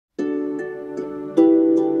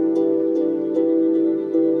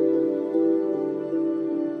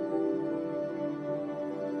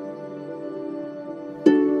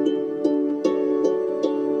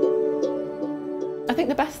I think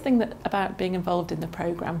the best thing about being involved in the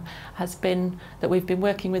programme has been that we've been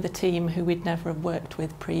working with a team who we'd never have worked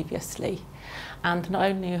with previously, and not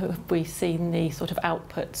only have we seen the sort of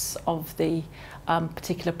outputs of the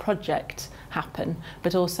particular project happen,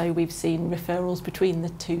 but also we've seen referrals between the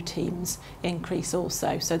two teams increase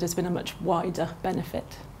also, so there's been a much wider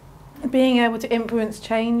benefit. Being able to influence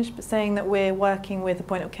change, but saying that we're working with the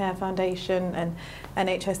Point of Care Foundation and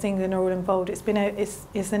NHS England are all involved,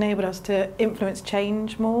 it's enabled us to influence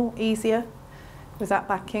change more, easier, with that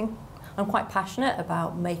backing. I'm quite passionate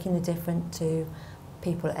about making a difference to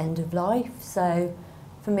people at end of life, so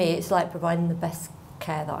for me it's like providing the best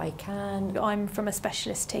care that I can. I'm from a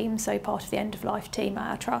specialist team, so part of the end of life team at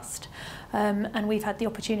our trust, and we've had the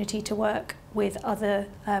opportunity to work with other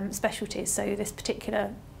specialties, so this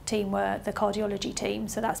particular team were the cardiology team,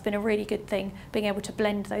 so that's been a really good thing, being able to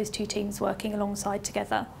blend those two teams working alongside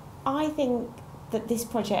together. I think that this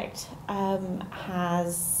project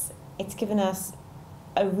it's given us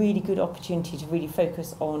a really good opportunity to really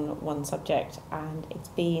focus on one subject, and it's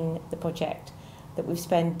been the project that we've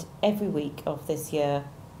spent every week of this year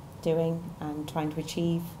doing and trying to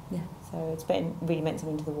achieve. Yeah. So it's really meant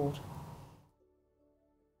something to the ward.